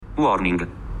Warning.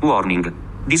 Warning.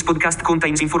 This podcast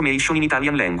contains information in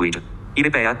Italian language. I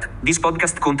repeat, this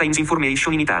podcast contains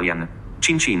information in Italian.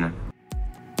 Cin cin.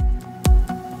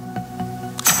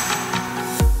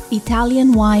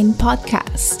 Italian Wine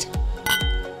Podcast.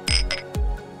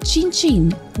 Cin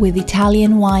Cin with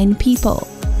Italian wine people.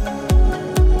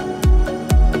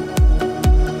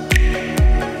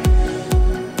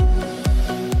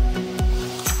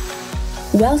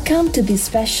 Welcome to this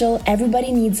special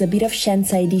Everybody Needs a Bit of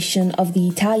Scienza edition of the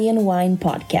Italian Wine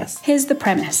Podcast. Here's the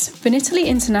premise. Vinitaly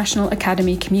International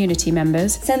Academy community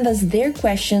members send us their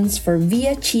questions for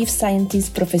VIA Chief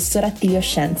Scientist Professor Attilio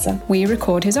Scienza. We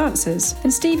record his answers,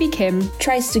 and Stevie Kim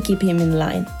tries to keep him in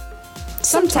line.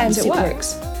 Sometimes it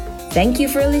works. Thank you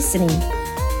for listening.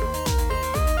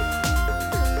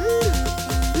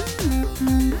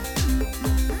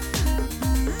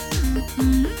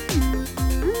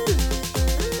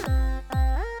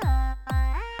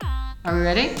 Are we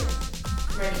ready?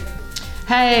 Ready.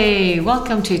 Hey,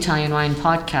 welcome to Italian Wine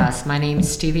Podcast. My name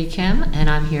is Stevie Kim, and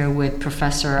I'm here with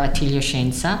Professor Attilio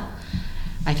Scienza.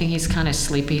 I think he's kind of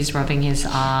sleepy. He's rubbing his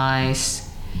eyes.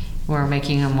 We're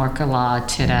making him work a lot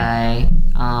today.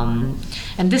 And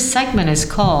this segment is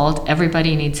called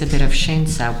Everybody Needs a Bit of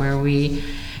Scienza, where we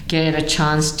get a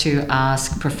chance to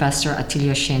ask Professor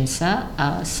Attilio Scienza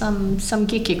some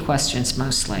geeky questions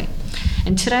mostly.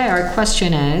 And today our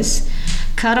question is,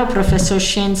 caro Professor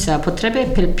Scienza, potrebbe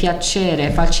per piacere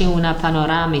farci una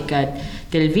panoramica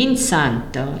del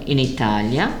Vinsanto in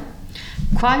Italia?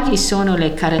 Quali sono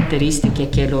le caratteristiche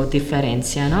che lo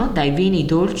differenziano dai vini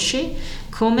dolci,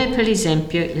 come per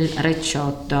esempio il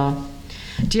Recioto?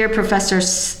 Dear Professor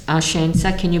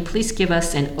Scienza, can you please give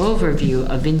us an overview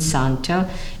of Vinsanto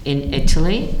in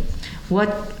Italy?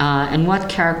 What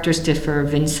characters differ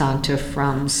Vinsanto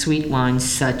from sweet wines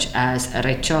such as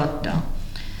Recioto?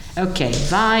 Ok,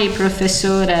 vai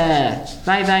professore,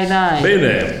 vai.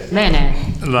 Bene.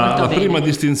 La bene. prima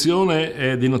distinzione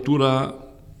è di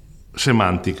natura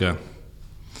semantica,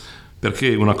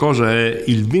 perché una cosa è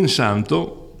il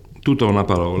Vinsanto, tutta una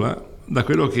parola, da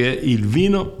quello che è il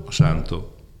vino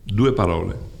santo, due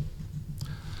parole.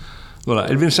 Allora,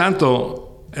 il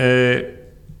Vinsanto è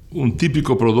un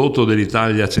tipico prodotto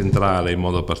dell'Italia centrale, in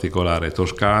modo particolare,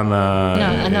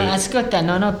 Toscana. No, ascolta,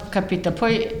 non ho capito,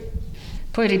 puoi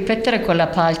ripetere quella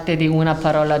parte di una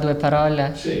parola, due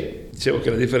parole? Sì, dicevo che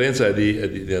la differenza è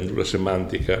di natura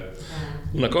semantica.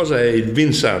 Una cosa è il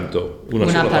Vinsanto, una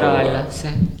sola parola. Sì.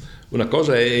 Una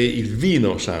cosa è il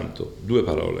vino santo, due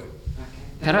parole.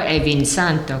 Però è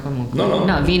Vinsanto comunque.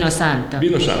 No, Vino Santo.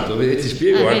 Vino santo, ti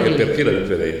spiego anche vedi. perché la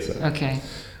differenza. Ok.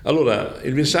 Allora,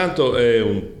 il Vinsanto è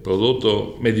un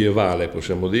prodotto medievale,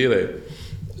 possiamo dire,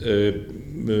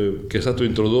 che è stato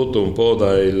introdotto un po'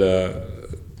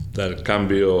 dal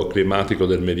cambio climatico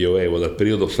del Medioevo, dal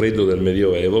periodo freddo del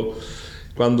Medioevo,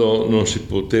 quando non si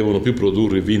potevano più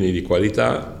produrre vini di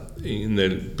qualità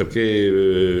perché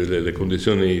le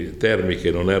condizioni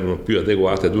termiche non erano più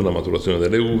adeguate ad una maturazione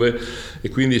delle uve, e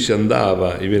quindi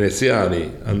i veneziani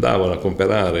andavano a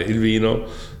comprare il vino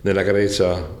nella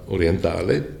Grecia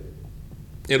orientale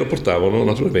e lo portavano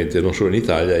naturalmente non solo in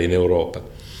Italia, in Europa.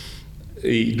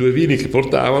 I due vini che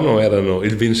portavano erano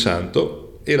il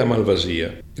Vinsanto e la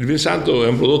Malvasia. Il Vinsanto è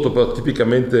un prodotto però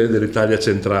tipicamente dell'Italia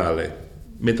centrale,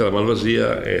 mentre la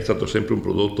Malvasia è stato sempre un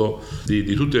prodotto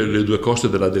di tutte le due coste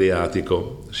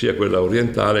dell'Adriatico, sia quella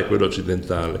orientale che quella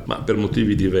occidentale, ma per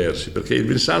motivi diversi, perché il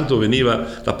Vinsanto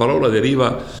la parola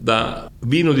deriva da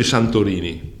vino di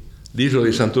Santorini, l'isola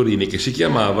di Santorini, che si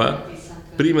chiamava,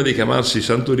 prima di chiamarsi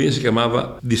Santorini, si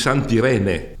chiamava di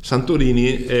Santirene.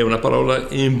 Santorini è una parola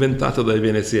inventata dai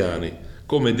veneziani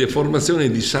come deformazione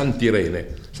di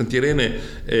Santirene. Santirene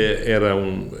era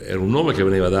un nome che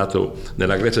veniva dato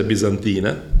nella Grecia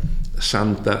bizantina,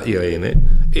 Santa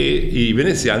Irene, e i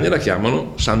veneziani la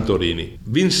chiamano Santorini.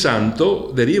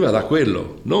 Vinsanto deriva da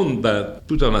quello, non da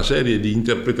tutta una serie di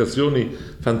interpretazioni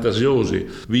fantasiosi.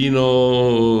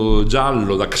 Vino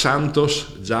giallo, da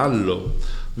Xantos,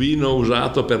 giallo. Vino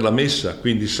usato per la messa,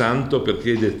 quindi santo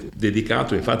perché è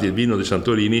dedicato. Infatti il vino di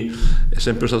Santorini è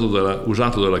sempre stato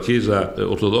usato dalla Chiesa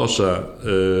ortodossa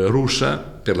russa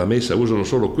per la messa, usano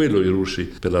solo quello i russi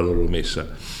per la loro messa.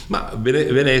 Ma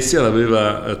Venezia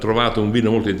aveva trovato un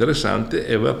vino molto interessante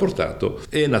e aveva portato,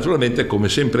 e naturalmente, come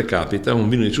sempre capita, un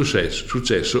vino di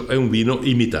successo è un vino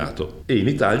imitato, e in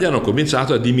Italia hanno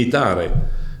cominciato ad imitare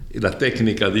la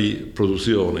tecnica di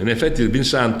produzione. In effetti il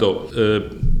Vinsanto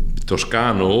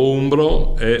toscano o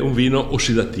umbro è un vino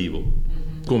ossidativo,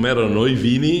 come erano i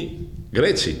vini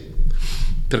greci.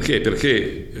 Perché?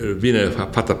 Perché viene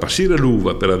fatta passare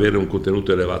l'uva per avere un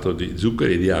contenuto elevato di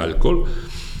zuccheri e di alcol,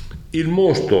 Il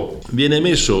mosto viene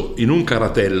messo in un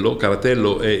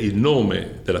caratello è il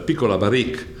nome della piccola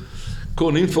barrique,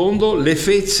 con in fondo le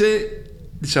fece,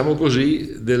 diciamo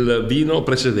così, del vino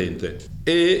precedente,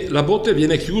 e la botte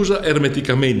viene chiusa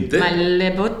ermeticamente. Ma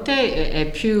le botte è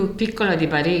più piccola di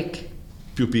barrique?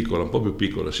 Più piccola, un po' più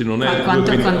piccola, sì, non è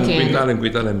quanto un contiene? un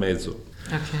quintale e mezzo.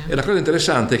 Okay. E la cosa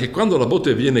interessante è che quando la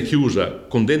botte viene chiusa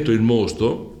con dentro il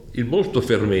mosto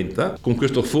fermenta con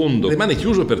questo fondo, rimane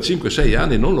chiuso per 5-6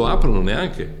 anni, non lo aprono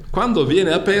neanche. Quando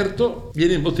viene aperto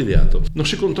viene imbottigliato. Non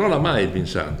si controlla mai il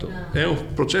Vinsanto, è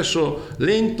un processo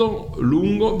lento,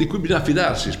 lungo, di cui bisogna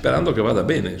fidarsi sperando che vada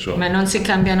bene, insomma. Ma non si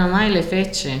cambiano mai le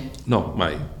fece? No,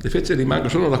 mai. Le fece rimangono,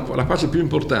 sono la fase più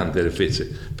importante delle fece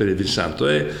per il Vinsanto,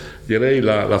 è direi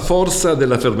la forza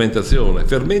della fermentazione.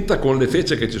 Fermenta con le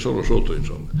fece che ci sono sotto,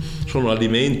 insomma. Sono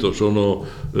alimento, sono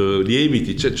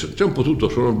lieviti, c'è un po' tutto,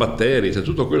 sono batteri, c'è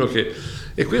tutto quello che...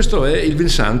 E questo è il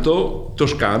Vinsanto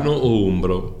toscano o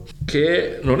umbro,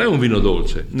 che non è un vino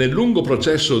dolce. Nel lungo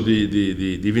processo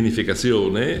di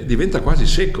vinificazione diventa quasi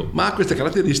secco, ma ha queste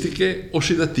caratteristiche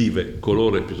ossidative: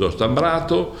 colore piuttosto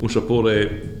ambrato, un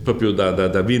sapore proprio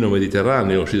da vino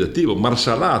mediterraneo ossidativo,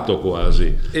 marsalato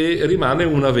quasi, e rimane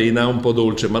una vena un po'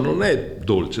 dolce, ma non è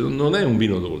dolce, non è un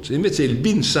vino dolce. Invece il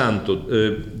Vinsanto,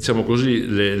 diciamo così,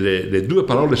 le due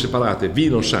parole separate,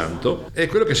 vino santo, è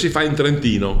quello che si fa in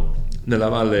Trentino, nella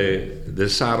valle del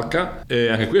Sarca.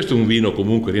 Anche questo è un vino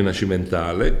comunque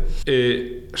rinascimentale,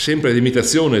 sempre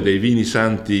l'imitazione dei vini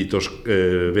santi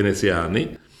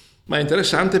veneziani, ma è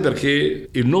interessante perché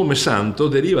il nome santo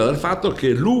deriva dal fatto che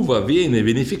l'uva viene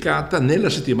vinificata nella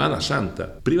settimana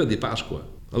santa, prima di Pasqua.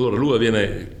 Allora l'uva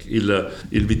viene,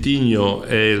 il vitigno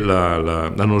e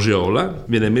la noseola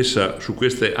viene messa su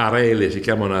queste arele, si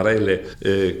chiamano arele,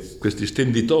 questi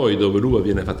stenditoi dove l'uva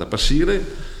viene fatta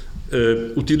passire.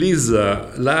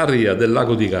 Utilizza l'aria del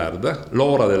lago di Garda,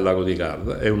 l'ora del lago di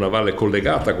Garda, è una valle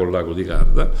collegata col lago di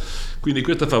Garda, quindi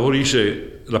questo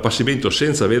favorisce l'appassimento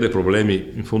senza avere problemi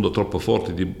in fondo troppo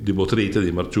forti di botrite,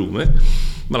 di marciume.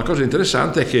 Ma la cosa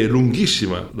interessante è che è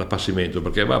lunghissima l'appassimento,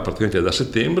 perché va praticamente da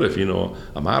settembre fino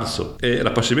a marzo, è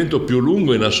l'appassimento più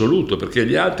lungo in assoluto, perché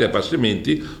gli altri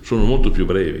appassimenti sono molto più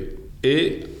brevi,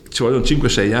 e ci vogliono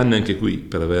 5-6 anni anche qui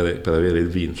per avere il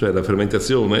vino, cioè la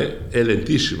fermentazione è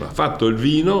lentissima. Fatto il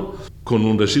vino con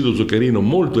un residuo zuccherino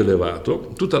molto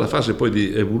elevato, tutta la fase poi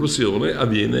di evoluzione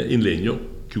avviene in legno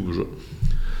chiuso.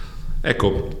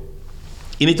 Ecco,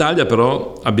 in Italia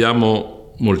però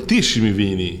abbiamo moltissimi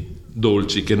vini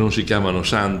dolci che non si chiamano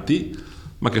santi,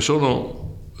 ma che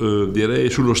sono direi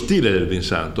sullo stile del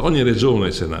Vinsanto. Ogni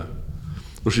regione ce n'ha.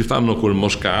 Lo si fanno col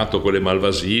moscato, con le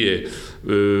malvasie,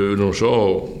 non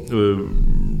so,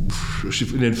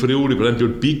 nel Friuli per esempio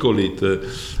il Picolit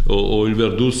o il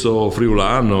Verduzzo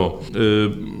friulano.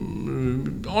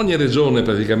 Ogni regione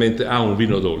praticamente ha un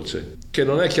vino dolce, che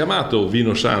non è chiamato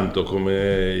vino santo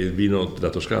come il vino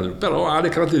della Toscana, però ha le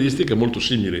caratteristiche molto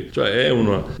simili, cioè è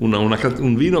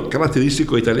un vino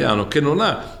caratteristico italiano, che non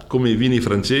ha, come i vini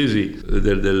francesi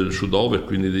del sud-ovest,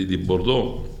 quindi di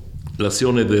Bordeaux,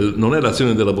 non è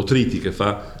l'azione della botriti che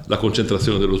fa la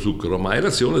concentrazione dello zucchero, ma è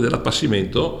l'azione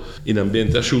dell'appassimento in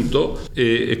ambiente asciutto,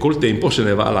 e col tempo se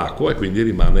ne va all'acqua e quindi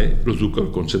rimane lo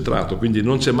zucchero concentrato. Quindi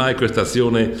non c'è mai questa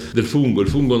azione del fungo, il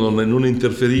fungo non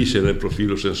interferisce nel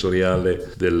profilo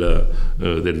sensoriale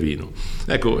del vino.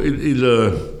 Ecco,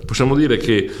 possiamo dire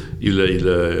che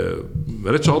il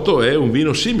Recioto è un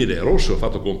vino simile, rosso,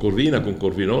 fatto con corvina, con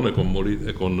corvinone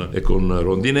e con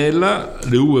rondinella.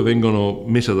 Le uve vengono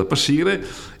messe ad appassire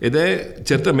ed è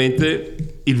certamente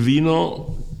il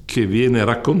vino che viene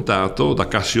raccontato da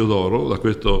Cassiodoro, da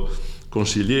questo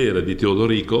consigliere di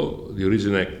Teodorico di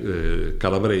origine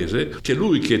calabrese, che è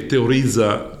lui che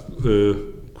teorizza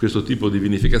questo tipo di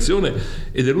vinificazione,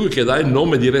 ed è lui che dà il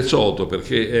nome di Recioto,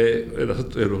 perché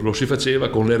lo si faceva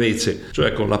con le rece,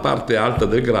 cioè con la parte alta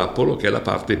del grappolo, che è la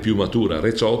parte più matura.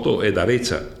 Recioto è da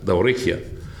reccia, da orecchia.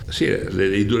 Sì,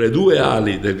 le due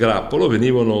ali del grappolo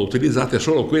venivano utilizzate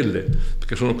solo quelle,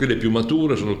 perché sono quelle più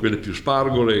mature, sono quelle più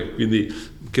spargole, quindi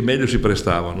che meglio si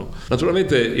prestavano.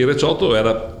 Naturalmente il Recioto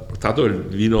era stato il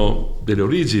vino delle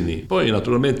origini, poi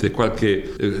naturalmente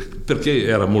perché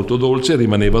era molto dolce,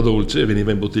 rimaneva dolce e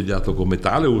veniva imbottigliato come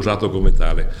tale o usato come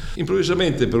tale.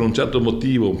 Improvvisamente, per un certo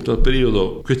motivo, un certo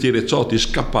periodo, questi Recioti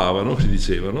scappavano, si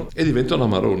dicevano, e diventano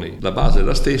amaroni. La base è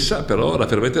la stessa, però la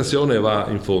fermentazione va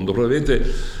in fondo.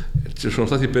 Probabilmente ci sono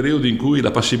stati periodi in cui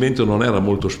l'appassimento non era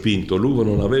molto spinto, l'uva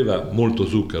non aveva molto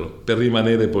zucchero per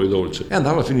rimanere poi dolce e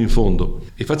andava fino in fondo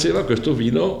e faceva questo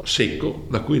vino secco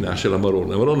da cui nasce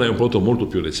l'Amarone. L'Amarone è un prodotto molto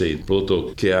più recente, un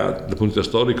prodotto che ha dal punto di vista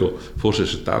storico forse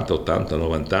 70, 80,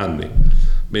 90 anni,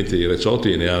 mentre i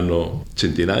reciotti ne hanno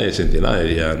centinaia e centinaia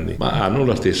di anni, ma hanno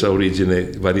la stessa origine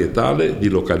varietale, di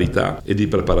località e di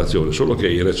preparazione, solo che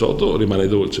il reciotto rimane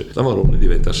dolce, l'Amarone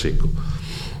diventa secco.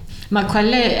 Ma qual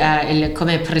è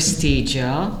come prestigio?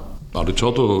 Il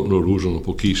reciotto lo usano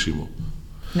pochissimo.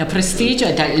 No, prestigio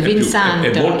è il Vinsanto.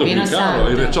 È molto più caro, Santo.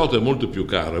 il reciotto è molto più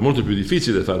caro, è molto più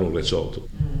difficile fare un reciotto,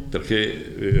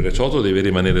 perché il reciotto deve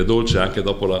rimanere dolce anche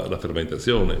dopo la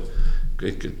fermentazione.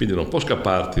 Quindi non può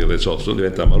scapparti il reciotto,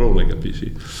 diventa Amarone, capisci?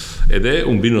 Ed è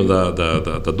un vino da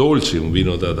dolci, un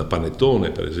vino da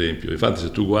panettone, per esempio. Infatti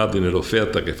se tu guardi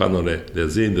nell'offerta che fanno le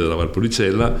aziende della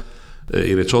Valpolicella,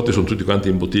 i reciotti sono tutti quanti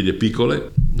in bottiglie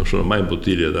piccole, non sono mai in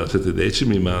bottiglie da 7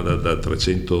 decimi, ma da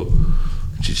 300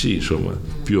 cc, insomma,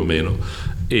 più o meno.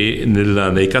 E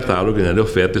nei cataloghi, nelle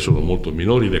offerte sono molto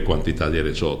minori le quantità di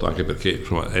reciotto, anche perché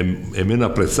insomma, è meno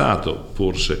apprezzato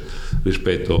forse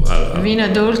rispetto a vino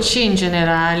dolci in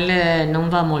generale non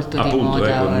va molto di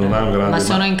moda ora, non ha un grande, ma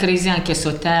sono in crisi anche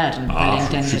Sauternes, per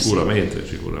intendersi. Sicuramente.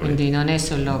 Quindi non è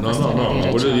solo questione di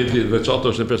reciotto. Voglio dirti, il reciotto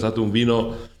è sempre stato un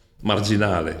vino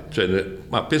marginale,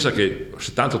 ma pensa che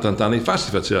 70-80 anni fa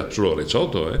si faceva solo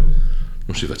reciotto,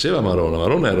 non si faceva Amarone.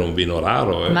 Amarone era un vino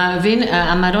raro. Ma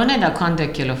Amarone da quando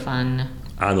è che lo fanno?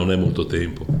 Non è molto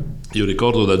tempo. Io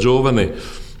ricordo da giovane,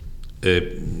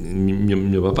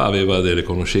 mio papà aveva delle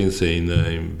conoscenze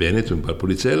in Veneto, in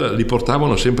Valpolicella, li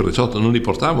portavano sempre reciotto, non li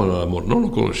portavano l'Amarone, non lo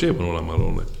conoscevano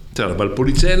l'Amarone. C'era la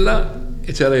Valpolicella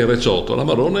e c'era il reciotto,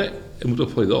 l'Amarone è venuto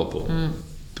poi dopo.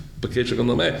 Perché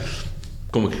secondo me,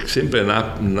 come sempre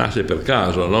nasce per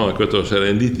caso, no? Questo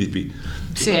serendipity.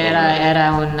 Sì,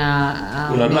 era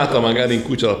un'annata magari in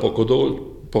cui c'era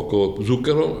poco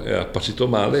zucchero, è appassito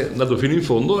male, è andato fino in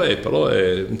fondo, però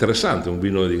è interessante, un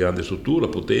vino di grande struttura,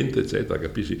 potente, eccetera,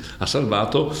 capisci? Ha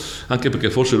salvato, anche perché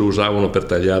forse lo usavano per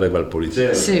tagliare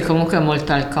Valpolicella. Sì, comunque è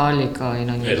molto alcolico in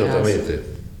ogni caso.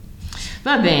 Esattamente.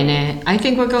 Va bene, I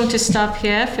think we're going to stop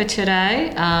here for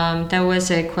today. There was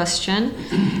a question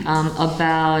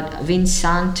about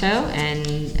Vinsanto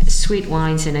and sweet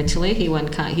wines in Italy. He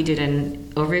did an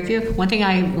overview. One thing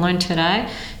I learned today,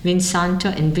 Vinsanto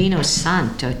and Vino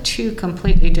Santo, two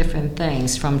completely different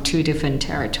things from two different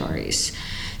territories.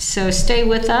 So stay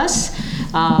with us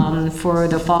for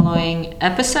the following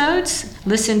episodes.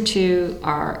 Listen to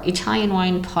our Italian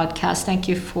Wine podcast. Thank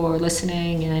you for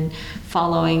listening and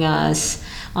following us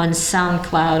on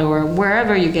SoundCloud or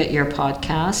wherever you get your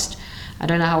podcast. I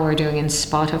don't know how we're doing in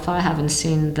Spotify. I haven't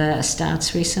seen the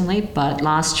stats recently, but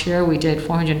last year we did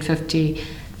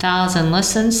 450,000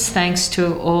 listens thanks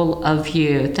to all of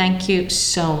you. Thank you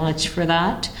so much for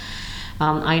that.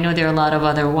 I know there are a lot of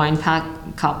other wine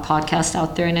podcasts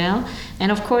out there now.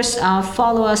 And of course,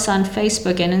 follow us on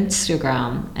Facebook and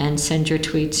Instagram and send your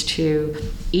tweets to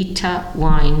Ita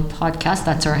Wine Podcast.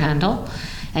 That's our handle.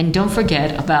 And don't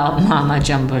forget about Mama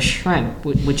Jumbo Shrimp,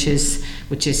 which is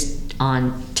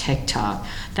on TikTok.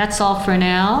 That's all for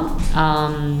now.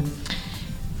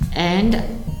 And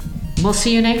we'll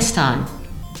see you next time.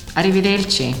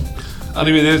 Arrivederci.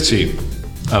 Arrivederci.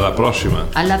 Alla prossima.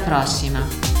 Alla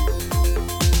prossima.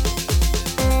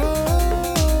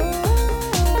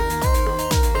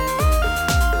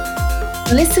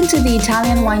 Listen to the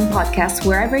Italian Wine Podcast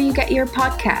wherever you get your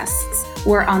podcasts.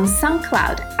 We're on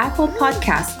SoundCloud, Apple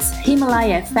Podcasts,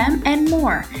 Himalaya FM, and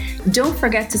more. Don't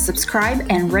forget to subscribe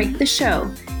and rate the show.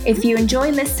 If you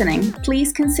enjoy listening,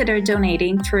 please consider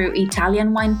donating through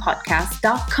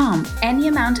ItalianWinePodcast.com. Any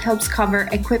amount helps cover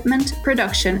equipment,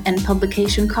 production, and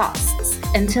publication costs.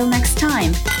 Until next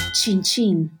time, cin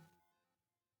cin.